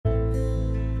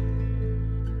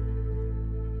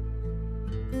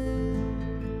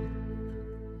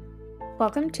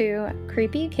Welcome to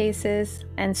Creepy Cases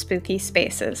and Spooky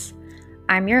Spaces.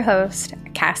 I'm your host,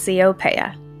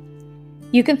 Cassiopeia.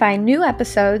 You can find new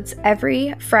episodes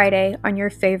every Friday on your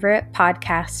favorite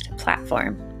podcast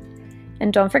platform.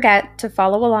 And don't forget to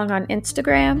follow along on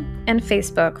Instagram and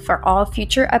Facebook for all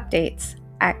future updates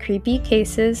at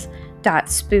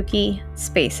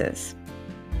creepycases.spookyspaces.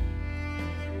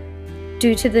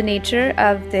 Due to the nature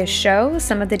of this show,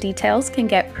 some of the details can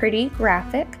get pretty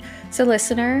graphic, so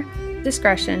listener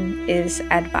discretion is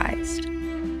advised.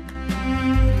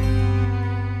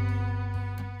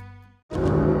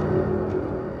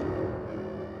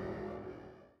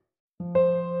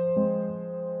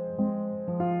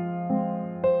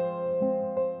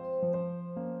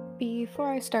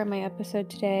 Before I start my episode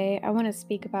today, I want to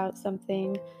speak about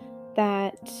something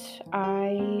that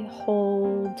I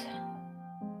hold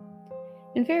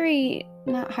in very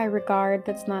not high regard,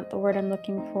 that's not the word I'm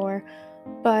looking for,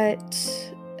 but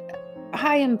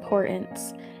high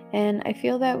importance. And I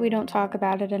feel that we don't talk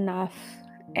about it enough.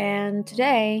 And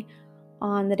today,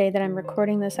 on the day that I'm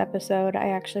recording this episode, I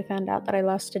actually found out that I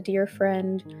lost a dear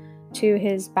friend to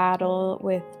his battle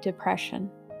with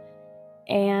depression.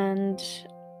 And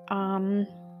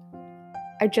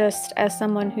I just, as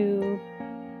someone who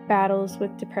battles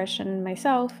with depression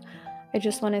myself, I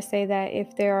just want to say that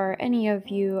if there are any of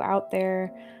you out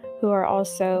there who are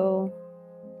also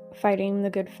fighting the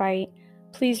good fight,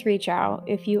 please reach out.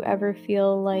 If you ever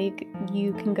feel like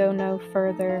you can go no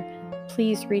further,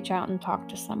 please reach out and talk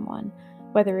to someone.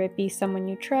 Whether it be someone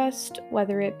you trust,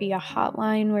 whether it be a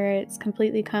hotline where it's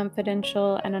completely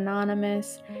confidential and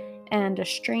anonymous, and a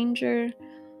stranger,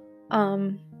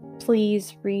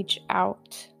 please reach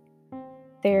out.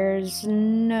 There's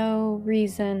no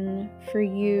reason for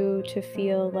you to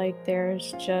feel like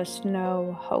there's just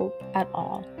no hope at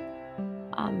all.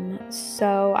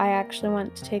 So I actually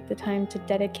want to take the time to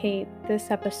dedicate this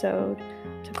episode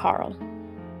to Carl.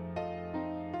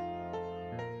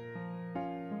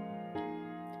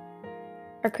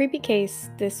 Our creepy case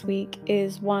this week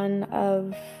is one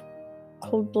of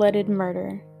cold-blooded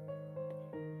murder,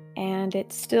 and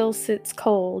it still sits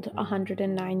cold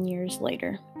 109 years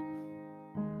later.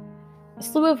 A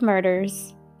slew of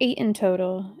murders, 8 in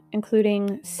total,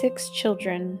 including 6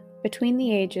 children between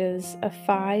the ages of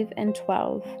 5 and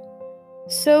 12,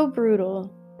 so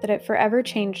brutal that it forever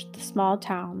changed the small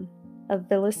town of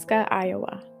Villisca,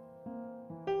 Iowa.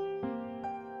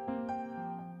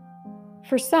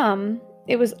 For some,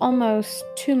 it was almost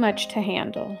too much to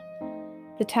handle.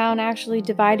 The town actually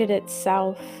divided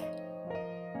itself,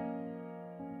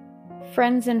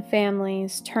 friends and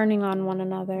families turning on one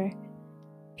another.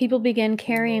 People began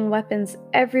carrying weapons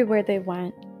everywhere they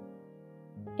went,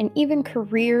 and even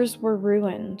careers were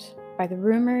ruined by the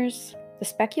rumors, the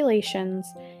speculations,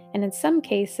 and in some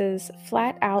cases,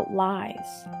 flat-out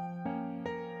lies.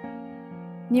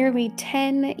 Nearly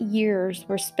 10 years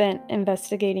were spent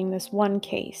investigating this one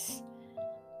case.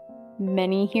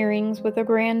 Many hearings with a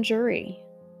grand jury,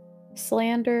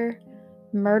 slander,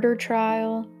 murder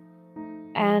trial,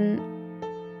 and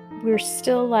we're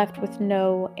still left with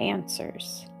no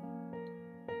answers.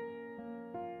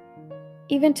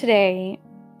 Even today,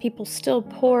 people still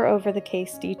pore over the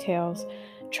case details,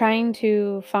 trying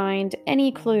to find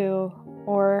any clue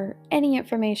or any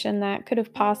information that could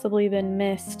have possibly been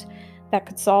missed that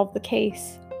could solve the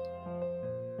case.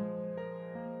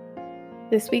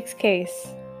 This week's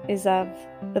case is of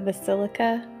the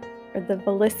Villisca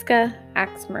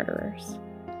axe murderers.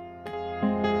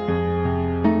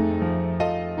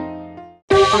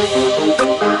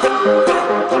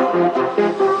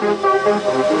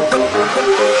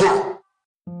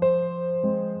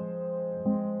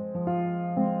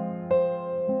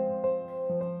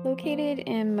 Located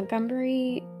in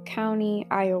Montgomery County,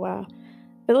 Iowa,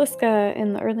 Villisca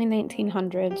in the early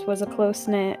 1900s was a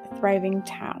close-knit, thriving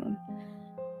town.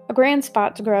 A grand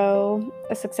spot to grow,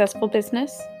 a successful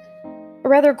business, a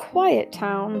rather quiet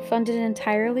town funded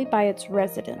entirely by its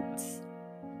residents.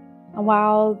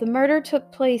 While the murder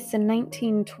took place in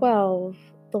 1912,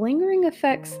 the lingering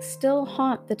effects still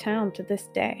haunt the town to this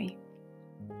day.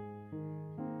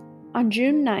 On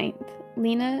June 9th,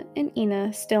 Lena and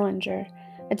Ina Stillinger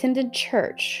attended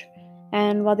church,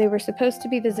 and while they were supposed to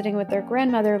be visiting with their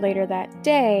grandmother later that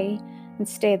day and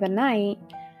stay the night,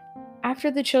 after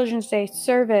the Children's Day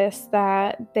service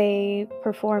that they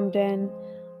performed in,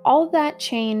 all of that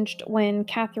changed when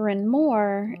Catherine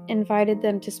Moore invited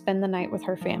them to spend the night with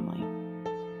her family.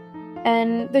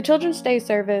 And the Children's Day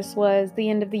service was the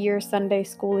end of the year Sunday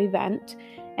school event,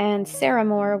 and Sarah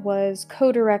Moore was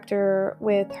co-director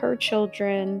with her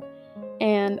children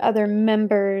and other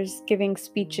members giving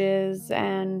speeches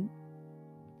and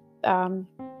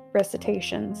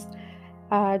recitations.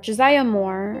 Josiah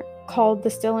Moore called the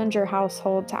Stillinger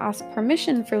household to ask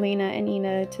permission for Lena and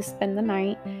Ina to spend the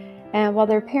night. And while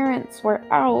their parents were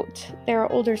out,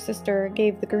 their older sister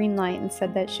gave the green light and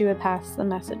said that she would pass the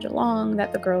message along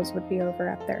that the girls would be over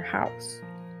at their house.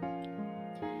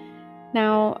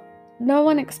 Now, no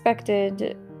one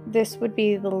expected this would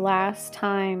be the last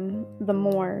time the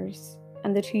Moores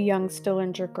and the two young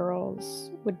Stillinger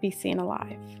girls would be seen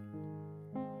alive.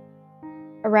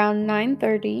 Around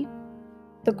 9:30,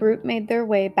 the group made their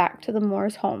way back to the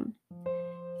Moores' home.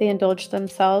 They indulged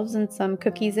themselves in some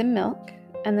cookies and milk,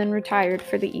 and then retired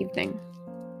for the evening.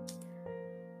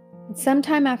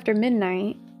 Sometime after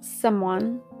midnight,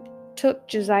 someone took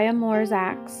Josiah Moore's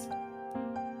axe,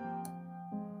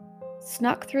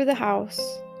 snuck through the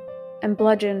house, and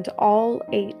bludgeoned all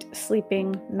 8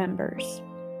 sleeping members.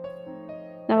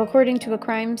 Now, according to a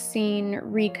crime scene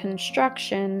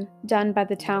reconstruction done by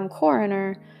the town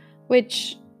coroner,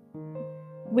 which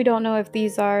we don't know if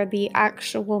these are the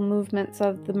actual movements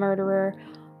of the murderer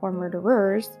or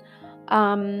murderers,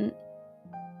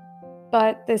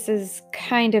 but this is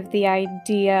kind of the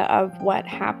idea of what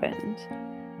happened.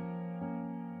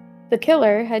 The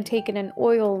killer had taken an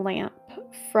oil lamp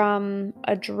from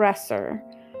a dresser,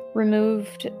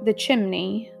 removed the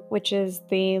chimney, which is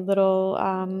the little,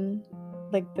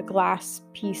 the glass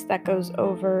piece that goes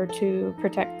over to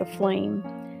protect the flame,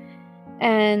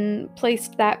 and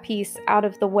placed that piece out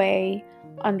of the way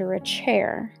under a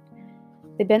chair.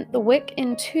 They bent the wick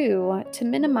in two to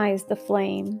minimize the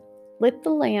flame, lit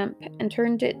the lamp, and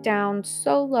turned it down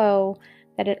so low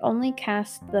that it only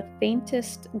cast the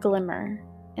faintest glimmer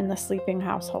in the sleeping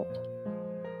household.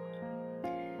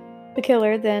 The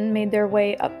killer then made their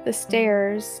way up the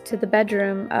stairs to the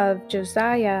bedroom of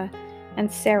Josiah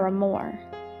and Sarah Moore.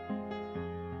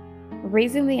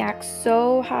 Raising the axe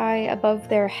so high above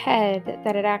their head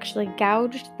that it actually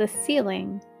gouged the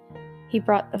ceiling, he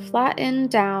brought the flat end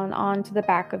down onto the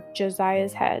back of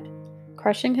Josiah's head,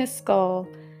 crushing his skull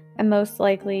and most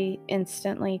likely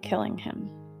instantly killing him.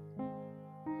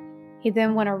 He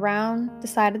then went around the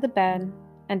side of the bed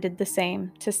and did the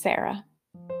same to Sarah.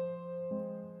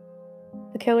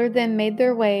 The killer then made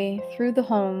their way through the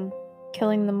home,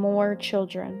 killing the Moore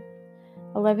children: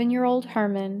 11-year-old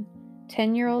Herman,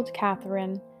 10-year-old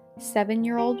Catherine,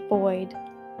 7-year-old Boyd,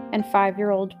 and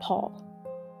 5-year-old Paul.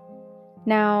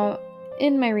 Now,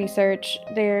 in my research,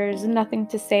 there's nothing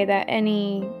to say that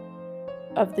any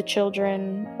of the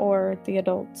children or the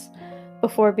adults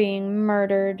before being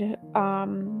murdered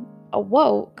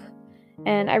awoke,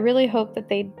 and I really hope that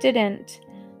they didn't.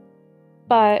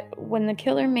 But when the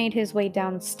killer made his way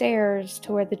downstairs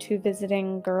to where the two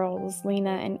visiting girls,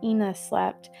 Lena and Ina,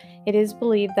 slept, it is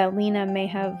believed that Lena may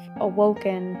have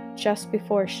awoken just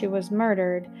before she was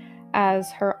murdered,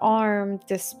 as her arm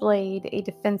displayed a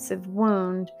defensive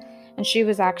wound, and she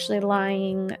was actually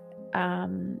lying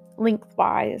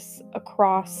lengthwise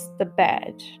across the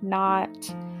bed,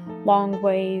 not long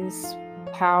ways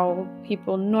how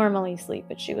people normally sleep,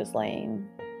 but she was laying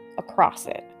across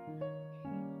it.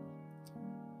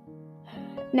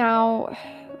 Now,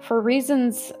 for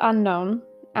reasons unknown,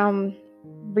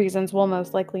 reasons we'll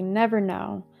most likely never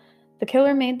know, the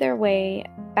killer made their way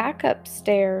back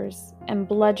upstairs and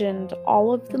bludgeoned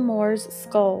all of the Moores'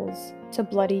 skulls to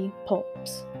bloody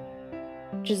pulps.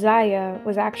 Josiah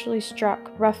was actually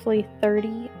struck roughly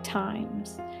 30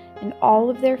 times, and all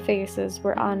of their faces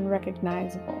were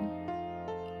unrecognizable.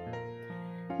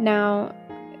 Now,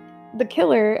 the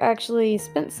killer actually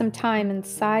spent some time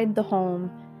inside the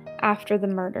home after the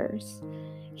murders.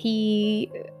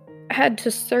 He had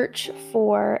to search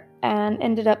for and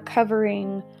ended up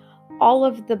covering all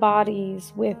of the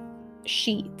bodies with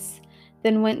sheets,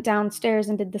 then went downstairs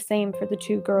and did the same for the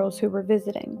two girls who were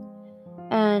visiting.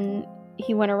 And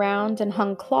he went around and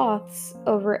hung cloths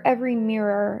over every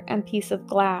mirror and piece of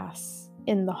glass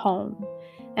in the home,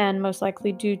 and most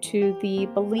likely due to the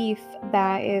belief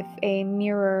that if a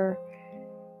mirror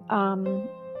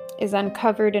is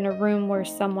uncovered in a room where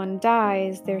someone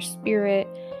dies, their spirit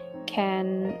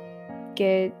can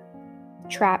get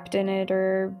trapped in it,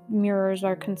 or mirrors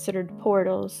are considered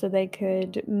portals, so they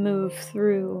could move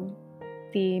through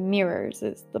the mirrors,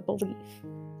 is the belief.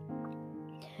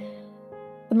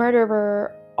 The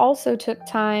murderer also took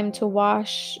time to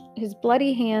wash his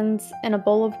bloody hands in a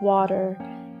bowl of water,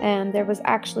 and there was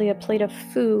actually a plate of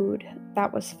food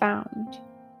that was found.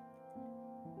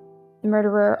 The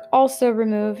murderer also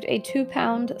removed a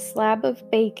 2-pound slab of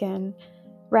bacon,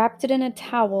 wrapped it in a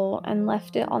towel, and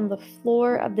left it on the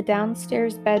floor of the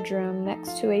downstairs bedroom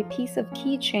next to a piece of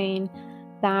keychain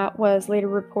that was later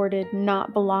reported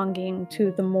not belonging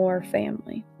to the Moore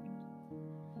family.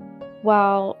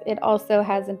 While it also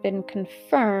hasn't been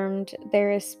confirmed,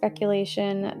 there is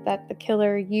speculation that the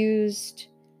killer used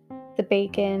the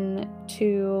bacon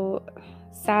to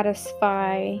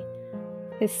satisfy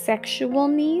his sexual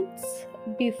needs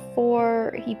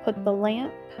before he put the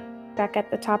lamp back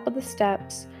at the top of the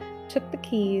steps, took the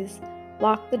keys,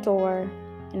 locked the door,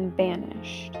 and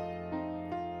vanished.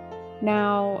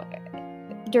 Now,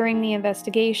 during the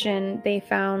investigation, they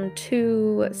found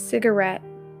 2 cigarette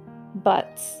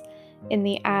butts in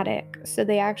the attic. So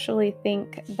they actually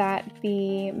think that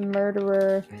the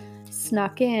murderer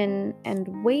snuck in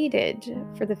and waited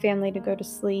for the family to go to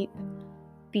sleep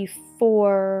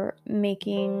before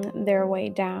making their way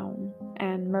down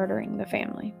and murdering the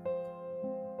family.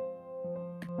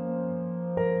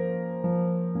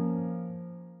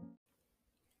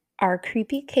 Our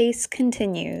creepy case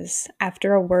continues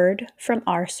after a word from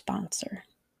our sponsor.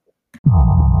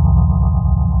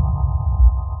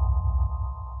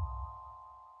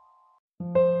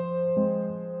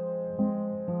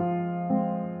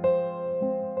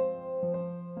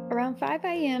 Around 5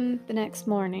 a.m. the next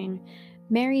morning,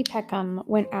 Mary Peckham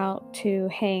went out to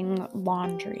hang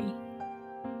laundry.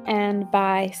 And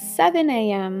by 7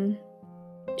 a.m.,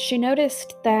 she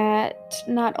noticed that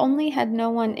not only had no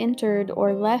one entered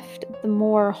or left the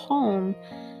Moore home,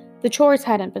 the chores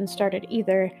hadn't been started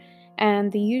either,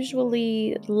 and the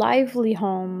usually lively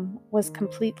home was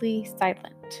completely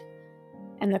silent,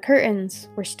 and the curtains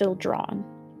were still drawn.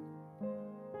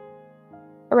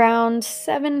 Around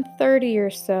 7:30 or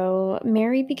so,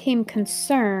 Mary became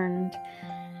concerned.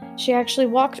 She actually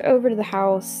walked over to the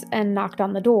house and knocked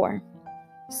on the door.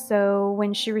 So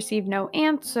when she received no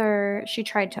answer, she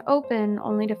tried to open,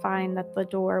 only to find that the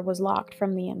door was locked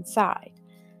from the inside.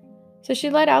 So she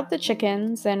let out the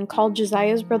chickens and called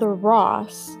Josiah's brother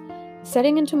Ross,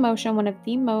 setting into motion one of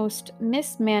the most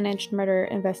mismanaged murder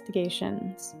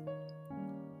investigations.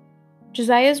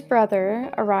 Josiah's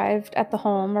brother arrived at the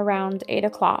home around 8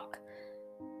 o'clock,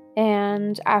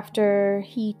 and after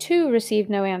he too received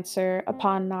no answer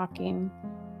upon knocking,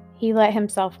 he let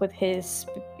himself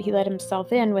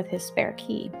in with his spare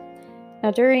key.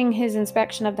 Now, during his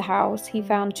inspection of the house, he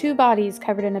found 2 bodies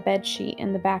covered in a bedsheet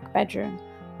in the back bedroom,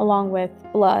 along with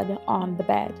blood on the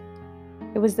bed.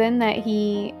 It was then that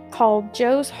he called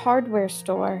Joe's hardware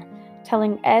store,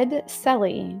 telling Ed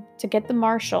Selly to get the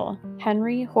marshal,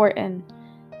 Henry Horton,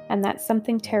 and that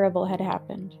something terrible had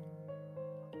happened.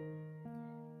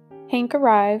 Hank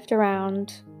arrived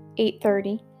around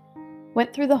 8:30,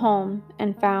 went through the home,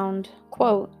 and found,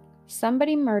 quote,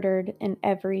 somebody murdered in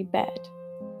every bed.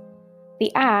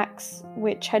 The axe,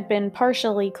 which had been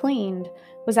partially cleaned,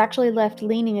 was actually left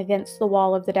leaning against the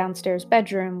wall of the downstairs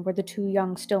bedroom where the 2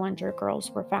 young Stillinger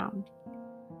girls were found.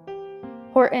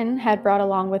 Horton had brought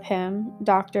along with him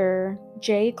Dr.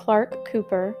 J. Clark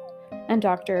Cooper and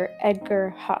Dr. Edgar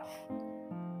Huff,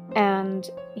 and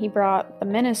he brought the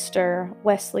minister,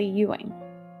 Wesley Ewing.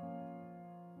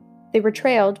 They were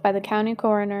trailed by the county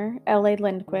coroner, L.A.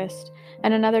 Lindquist,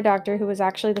 and another doctor who was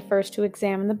actually the first to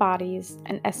examine the bodies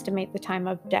and estimate the time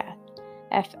of death,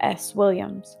 F.S.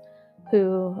 Williams,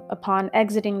 who, upon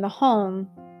exiting the home,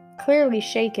 clearly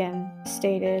shaken,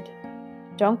 stated,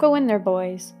 "Don't go in there,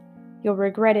 boys. You'll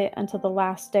regret it until the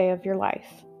last day of your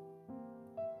life."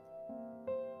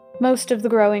 Most of the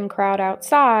growing crowd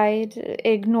outside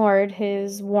ignored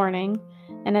his warning,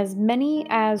 and as many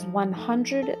as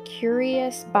 100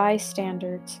 curious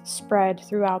bystanders spread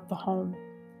throughout the home,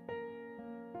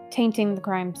 tainting the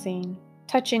crime scene,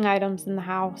 touching items in the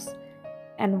house,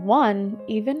 and one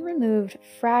even removed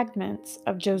fragments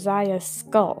of Josiah's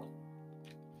skull.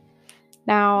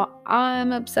 Now,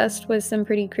 I'm obsessed with some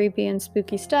pretty creepy and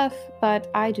spooky stuff, but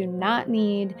I do not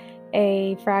need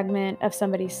a fragment of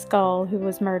somebody's skull who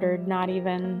was murdered not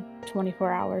even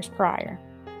 24 hours prior.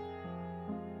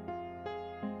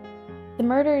 The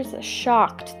murders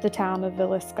shocked the town of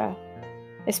Villisca,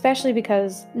 especially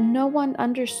because no one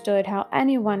understood how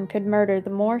anyone could murder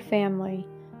the Moore family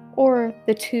or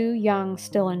the 2 young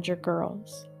Stillinger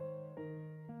girls.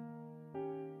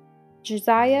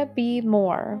 Josiah B.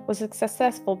 Moore was a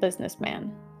successful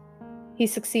businessman. He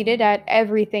succeeded at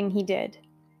everything he did,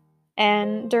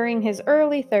 and during his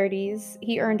early 30s,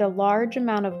 he earned a large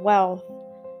amount of wealth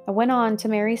and went on to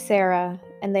marry Sarah,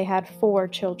 and they had 4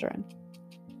 children.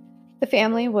 The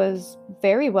family was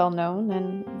very well known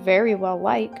and very well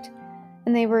liked,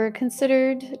 and they were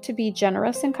considered to be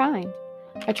generous and kind,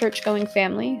 a church-going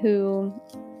family who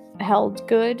held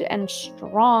good and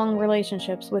strong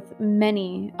relationships with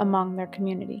many among their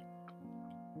community.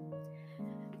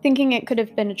 Thinking it could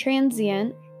have been a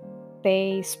transient,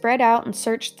 they spread out and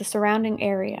searched the surrounding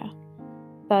area,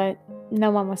 but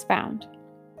no one was found.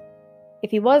 If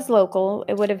he was local,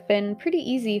 it would have been pretty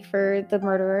easy for the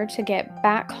murderer to get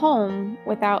back home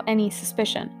without any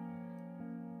suspicion.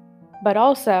 But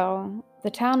also,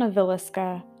 the town of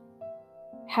Villisca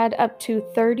had up to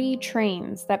 30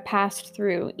 trains that passed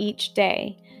through each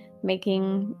day,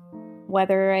 making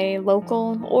whether a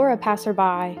local or a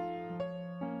passerby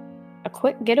a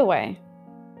quick getaway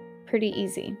pretty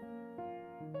easy.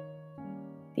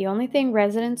 The only thing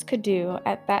residents could do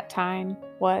at that time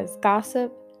was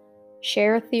gossip,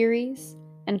 share theories,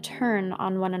 and turn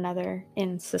on one another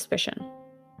in suspicion.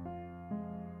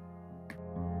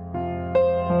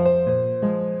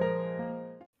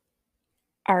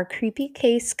 Our creepy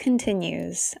case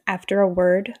continues after a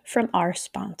word from our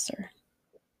sponsor.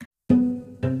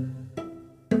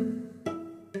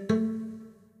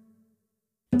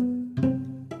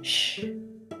 Shh.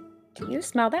 Do you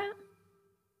smell that?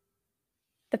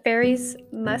 The fairies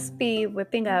must be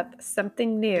whipping up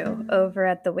something new over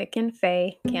at the Wiccan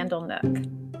Fae Candle Nook.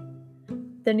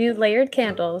 The new layered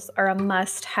candles are a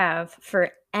must-have for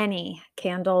any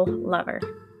candle lover.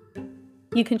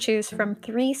 You can choose from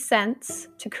 3 scents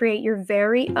to create your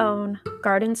very own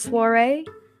garden soiree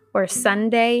or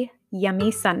Sunday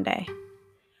yummy Sunday.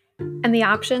 And the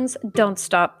options don't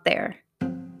stop there.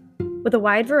 With a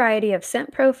wide variety of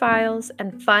scent profiles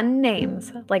and fun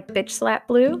names like Bitch Slap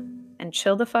Blue and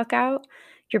Chill the Fuck Out,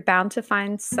 you're bound to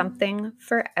find something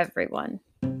for everyone.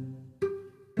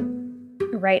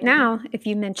 Right now, if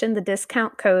you mention the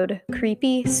discount code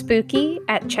CREEPYSPOOKY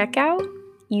at checkout,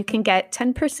 you can get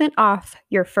 10% off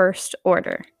your first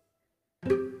order.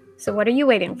 So what are you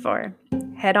waiting for?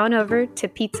 Head on over to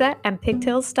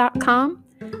pizzaandpigtails.com,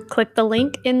 click the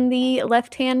link in the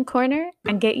left-hand corner,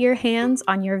 and get your hands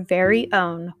on your very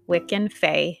own Wiccan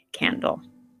Fae candle.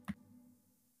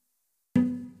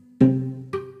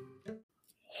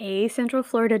 Hey, Central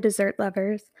Florida dessert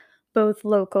lovers, both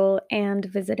local and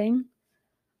visiting.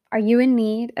 Are you in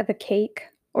need of a cake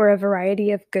or a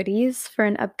variety of goodies for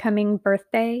an upcoming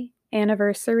birthday,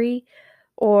 anniversary,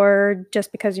 or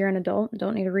just because you're an adult and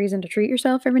don't need a reason to treat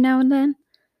yourself every now and then?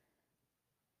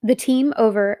 The team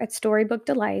over at Storybook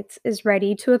Delights is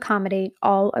ready to accommodate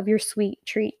all of your sweet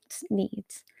treats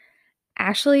needs.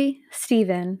 Ashley,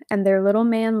 Steven, and their little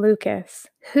man Lucas,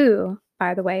 who,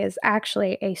 by the way, is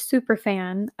actually a super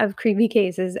fan of creepy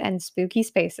cases and spooky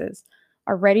spaces,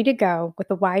 are ready to go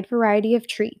with a wide variety of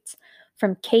treats,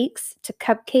 from cakes to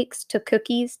cupcakes to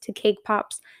cookies to cake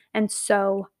pops, and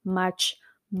so much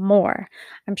more.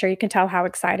 I'm sure you can tell how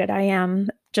excited I am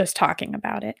just talking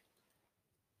about it.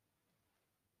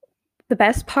 The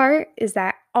best part is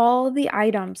that all the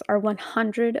items are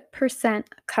 100%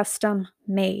 custom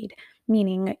made,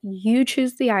 meaning you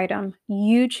choose the item,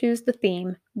 you choose the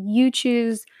theme, you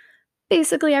choose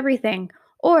basically everything.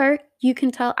 Or you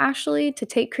can tell Ashley to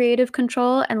take creative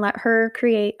control and let her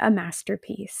create a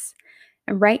masterpiece.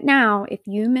 And right now, if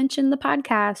you mention the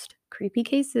podcast, Creepy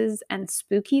Cases and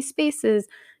Spooky Spaces,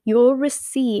 you'll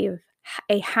receive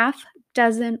a half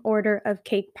dozen order of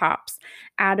cake pops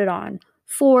added on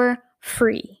for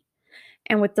free.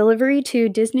 And with delivery to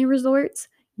Disney resorts,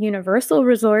 Universal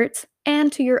resorts,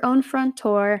 and to your own front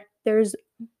door, it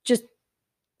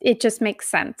just makes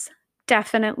sense.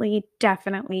 Definitely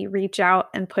reach out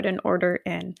and put an order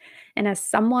in. And as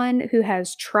someone who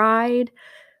has tried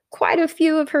quite a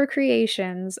few of her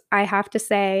creations, I have to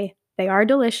say they are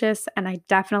delicious and I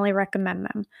definitely recommend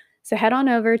them. So head on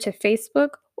over to Facebook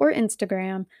or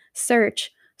Instagram,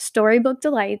 search Storybook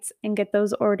Delights, and get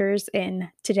those orders in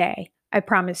today. I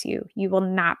promise you, you will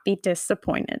not be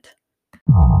disappointed.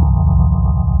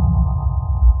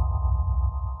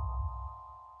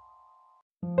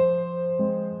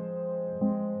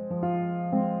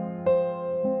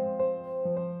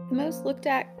 The most looked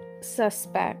at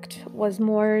suspect was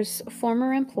Moore's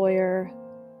former employer,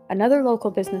 another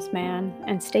local businessman,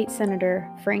 and state senator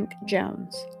Frank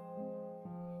Jones.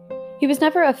 He was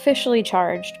never officially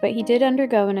charged, but he did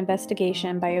undergo an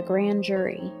investigation by a grand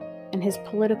jury, and his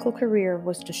political career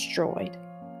was destroyed.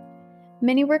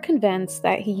 Many were convinced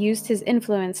that he used his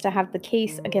influence to have the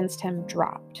case against him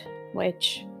dropped,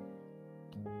 which,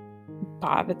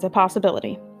 it's a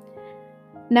possibility.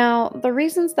 Now, the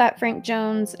reasons that Frank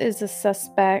Jones is a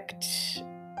suspect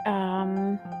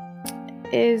are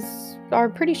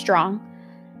pretty strong.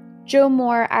 Joe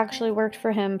Moore actually worked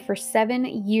for him for 7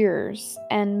 years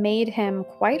and made him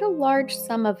quite a large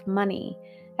sum of money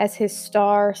as his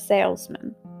star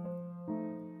salesman.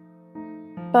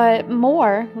 But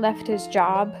Moore left his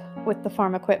job with the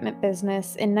farm equipment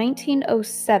business in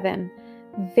 1907,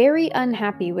 very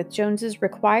unhappy with Jones's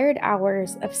required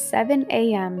hours of 7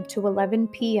 a.m. to 11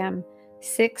 p.m.,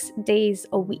 6 days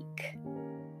a week.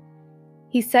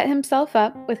 He set himself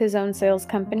up with his own sales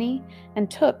company and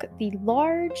took the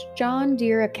large John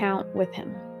Deere account with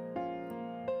him.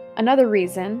 Another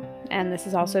reason, and this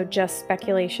is also just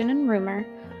speculation and rumor,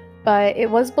 but it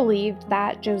was believed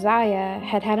that Josiah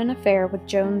had had an affair with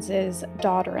Jones's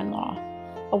daughter-in-law,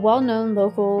 a well-known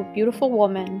local beautiful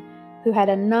woman who had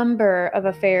a number of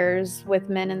affairs with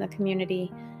men in the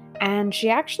community, and she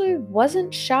actually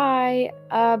wasn't shy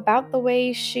about the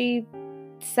way she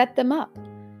set them up.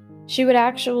 She would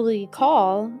actually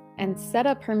call and set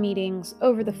up her meetings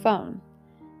over the phone.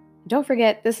 Don't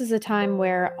forget, this is a time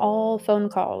where all phone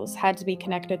calls had to be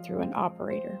connected through an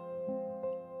operator.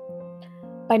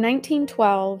 By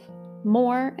 1912,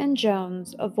 Moore and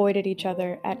Jones avoided each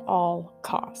other at all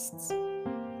costs.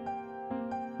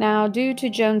 Now, due to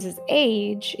Jones's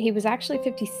age, he was actually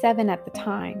 57 at the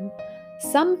time.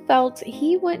 Some felt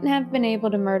he wouldn't have been able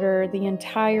to murder the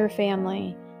entire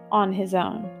family on his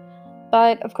own.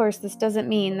 But, of course, this doesn't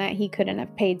mean that he couldn't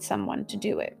have paid someone to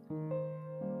do it.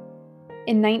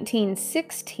 In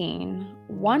 1916,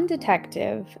 one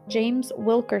detective, James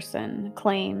Wilkerson,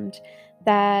 claimed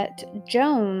that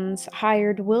Jones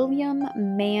hired William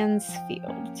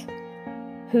Mansfield,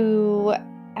 who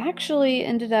actually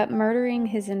ended up murdering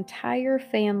his entire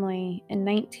family in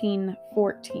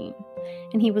 1914,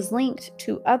 and he was linked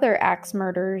to other axe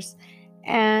murders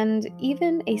and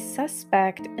even a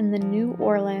suspect in the New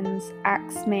Orleans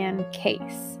Axeman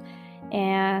case.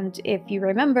 And if you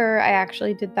remember, I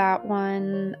actually did that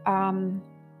one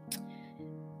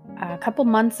a couple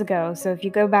months ago. So if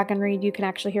you go back and read, you can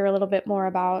actually hear a little bit more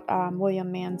about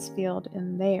William Mansfield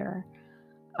in there.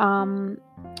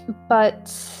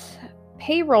 But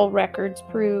payroll records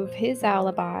prove his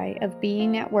alibi of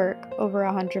being at work over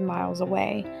 100 miles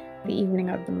away the evening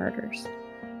of the murders.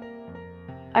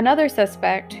 Another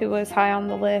suspect who was high on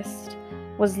the list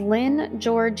was Lynn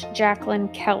George Jacqueline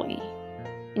Kelly,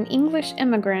 an English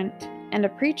immigrant and a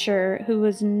preacher who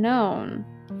was known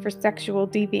for sexual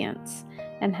deviance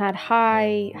and had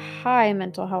high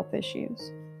mental health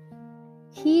issues.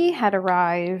 He had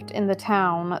arrived in the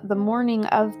town the morning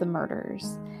of the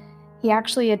murders. He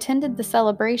actually attended the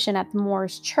celebration at the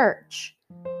Moore's church,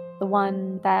 the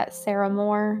one that Sarah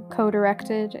Moore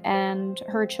co-directed and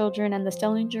her children and the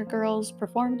Stillinger girls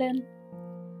performed in.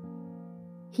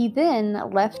 He then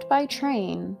left by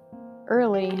train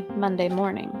early Monday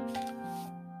morning.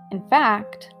 In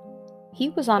fact, he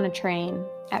was on a train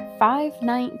at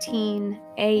 5:19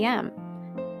 a.m.,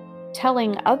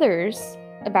 telling others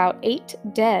about 8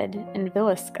 dead in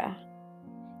Villisca.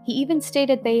 He even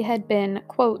stated they had been,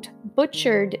 quote,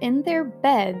 butchered in their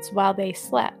beds while they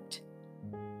slept.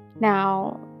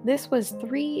 Now, this was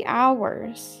 3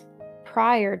 hours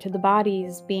prior to the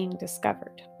bodies being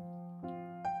discovered.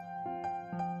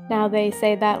 Now, they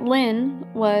say that Lynn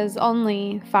was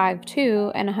only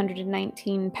 5'2" and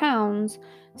 119 pounds,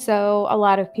 so a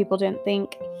lot of people didn't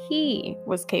think he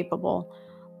was capable.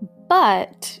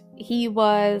 But he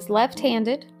was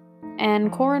left-handed,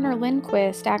 and Coroner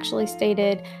Lindquist actually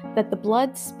stated that the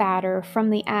blood spatter from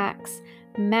the axe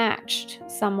matched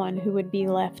someone who would be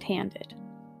left-handed.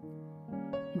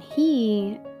 And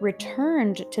he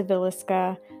returned to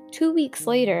Villisca 2 weeks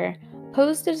later,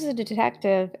 posed as a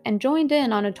detective, and joined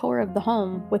in on a tour of the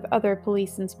home with other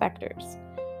police inspectors.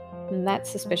 And that's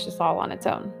suspicious all on its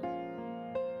own.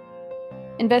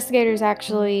 Investigators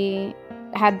actually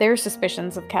had their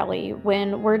suspicions of Kelly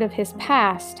when word of his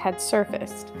past had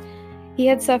surfaced. He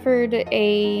had suffered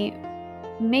a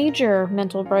major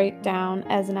mental breakdown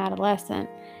as an adolescent,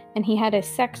 and he had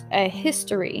a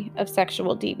history of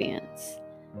sexual deviance.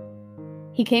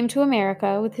 He came to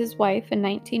America with his wife in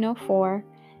 1904,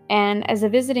 and as a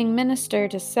visiting minister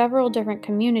to several different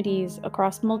communities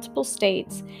across multiple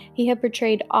states, he had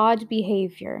portrayed odd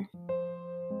behavior,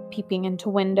 peeping into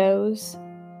windows,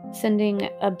 sending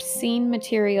obscene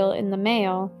material in the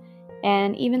mail,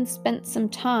 and even spent some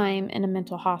time in a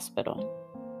mental hospital.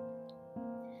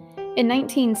 In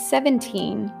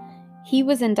 1917, he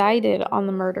was indicted on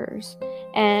the murders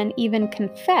and even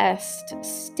confessed,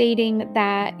 stating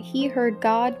that he heard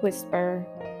God whisper,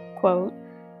 quote,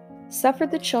 "Suffer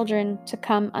the children to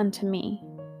come unto me,"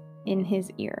 in his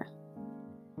ear.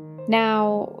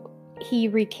 Now, he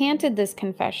recanted this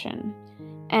confession,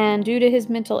 and due to his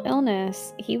mental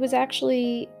illness, he was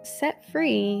actually set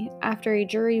free after a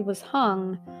jury was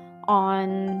hung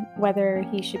on whether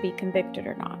he should be convicted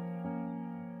or not.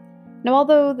 Now,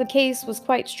 although the case was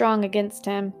quite strong against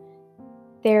him,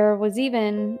 there was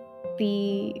even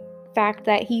the fact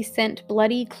that he sent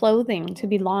bloody clothing to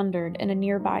be laundered in a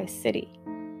nearby city.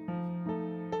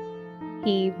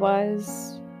 He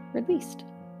was released.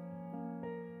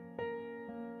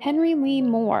 Henry Lee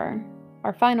Moore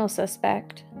our final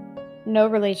suspect, no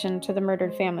relation to the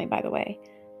murdered family, by the way,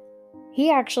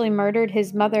 he actually murdered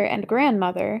his mother and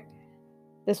grandmother.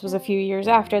 This was a few years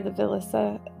after the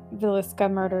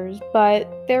Villisca murders,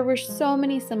 but there were so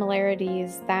many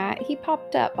similarities that he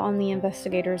popped up on the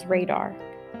investigators' radar.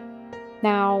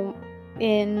 Now,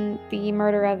 in the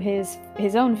murder of his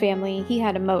own family, he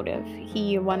had a motive.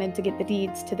 He wanted to get the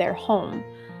deeds to their home,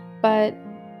 but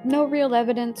no real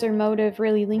evidence or motive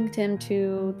really linked him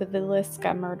to the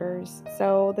Villisca murders,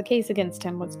 so the case against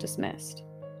him was dismissed.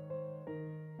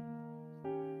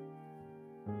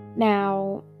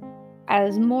 Now,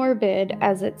 as morbid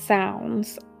as it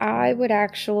sounds, I would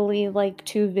actually like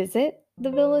to visit the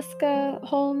Villisca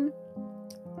home.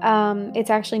 It's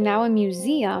actually now a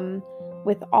museum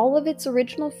with all of its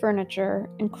original furniture,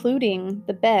 including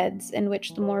the beds in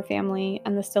which the Moore family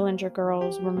and the Stillinger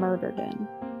girls were murdered in.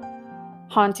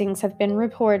 Hauntings have been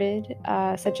reported,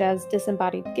 such as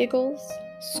disembodied giggles,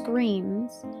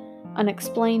 screams,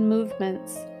 unexplained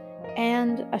movements,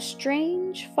 and a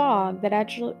strange fog that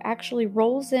actually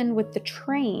rolls in with the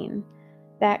train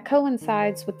that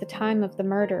coincides with the time of the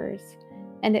murders,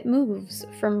 and it moves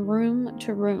from room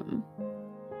to room.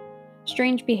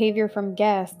 Strange behavior from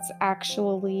guests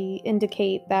actually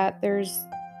indicate that there's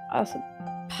a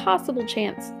possible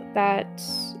chance that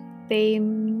they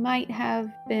might have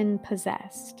been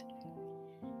possessed.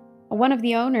 One of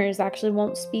the owners actually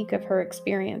won't speak of her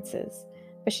experiences,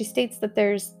 but she states that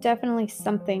there's definitely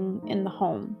something in the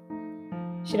home.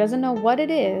 She doesn't know what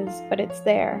it is, but it's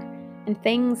there, and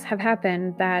things have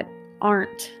happened that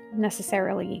aren't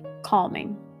necessarily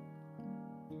calming.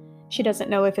 She doesn't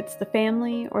know if it's the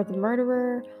family or the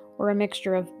murderer or a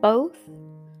mixture of both,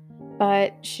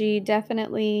 but she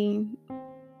definitely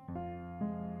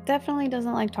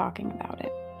doesn't like talking about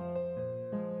it.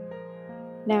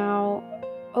 Now,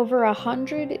 over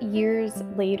 100 years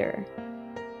later,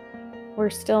 we're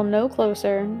still no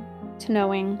closer to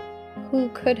knowing who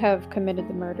could have committed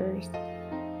the murders.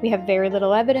 We have very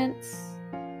little evidence,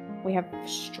 we have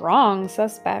strong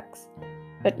suspects,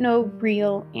 but no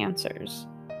real answers.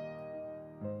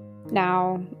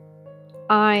 Now,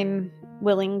 I'm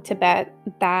willing to bet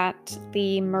that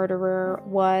the murderer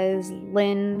was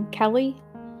Lynn Kelly,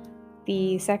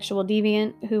 the sexual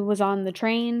deviant who was on the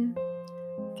train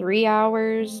 3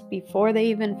 hours before they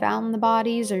even found the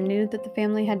bodies or knew that the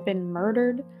family had been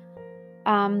murdered,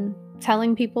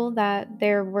 telling people that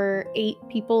there were 8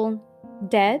 people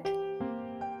dead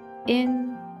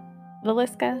in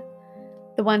Villisca,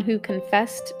 the one who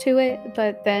confessed to it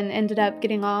but then ended up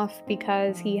getting off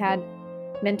because he had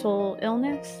mental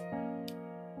illness.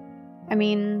 I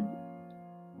mean,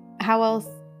 how else,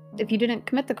 if you didn't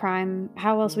commit the crime,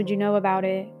 how else would you know about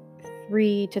it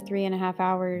 3 to 3.5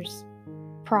 hours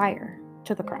prior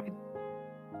to the crime?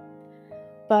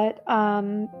 But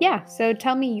yeah, so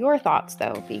tell me your thoughts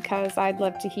though, because I'd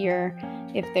love to hear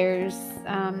if there's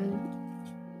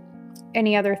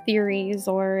any other theories,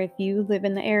 or if you live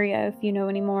in the area, if you know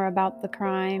any more about the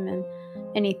crime and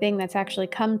anything that's actually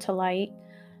come to light.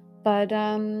 But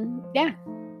yeah,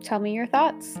 tell me your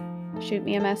thoughts. Shoot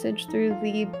me a message through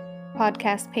the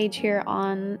podcast page here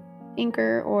on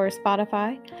Anchor or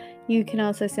Spotify. You can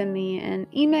also send me an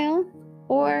email,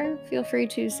 or feel free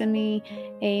to send me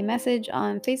a message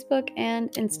on Facebook and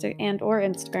or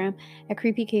Instagram at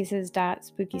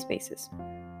creepycases.spookyspaces.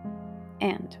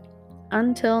 And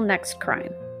until next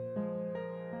crime.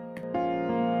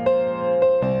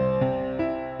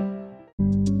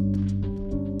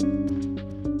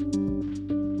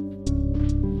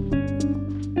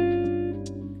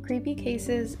 Creepy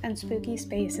Cases and Spooky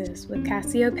Spaces with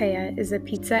Cassiopeia is a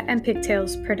Pizza and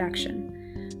Pigtails production,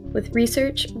 with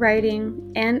research,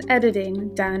 writing, and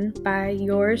editing done by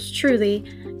yours truly,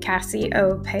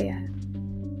 Cassiopeia.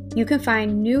 You can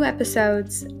find new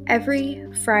episodes every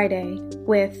Friday,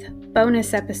 with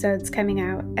bonus episodes coming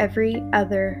out every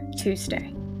other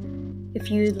Tuesday.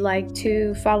 If you'd like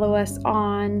to follow us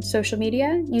on social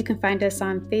media, you can find us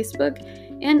on Facebook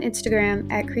and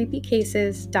Instagram at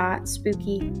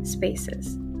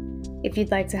creepycases.spookyspaces. If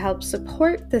you'd like to help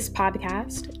support this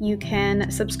podcast, you can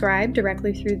subscribe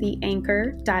directly through the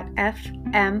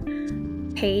anchor.fm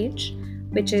page,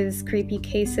 which is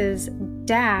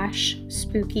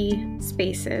creepycases-spooky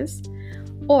spaces.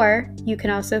 Or you can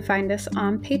also find us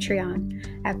on Patreon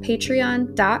at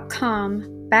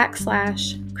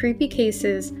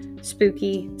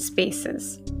patreon.com/creepycases-spooky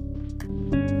spaces.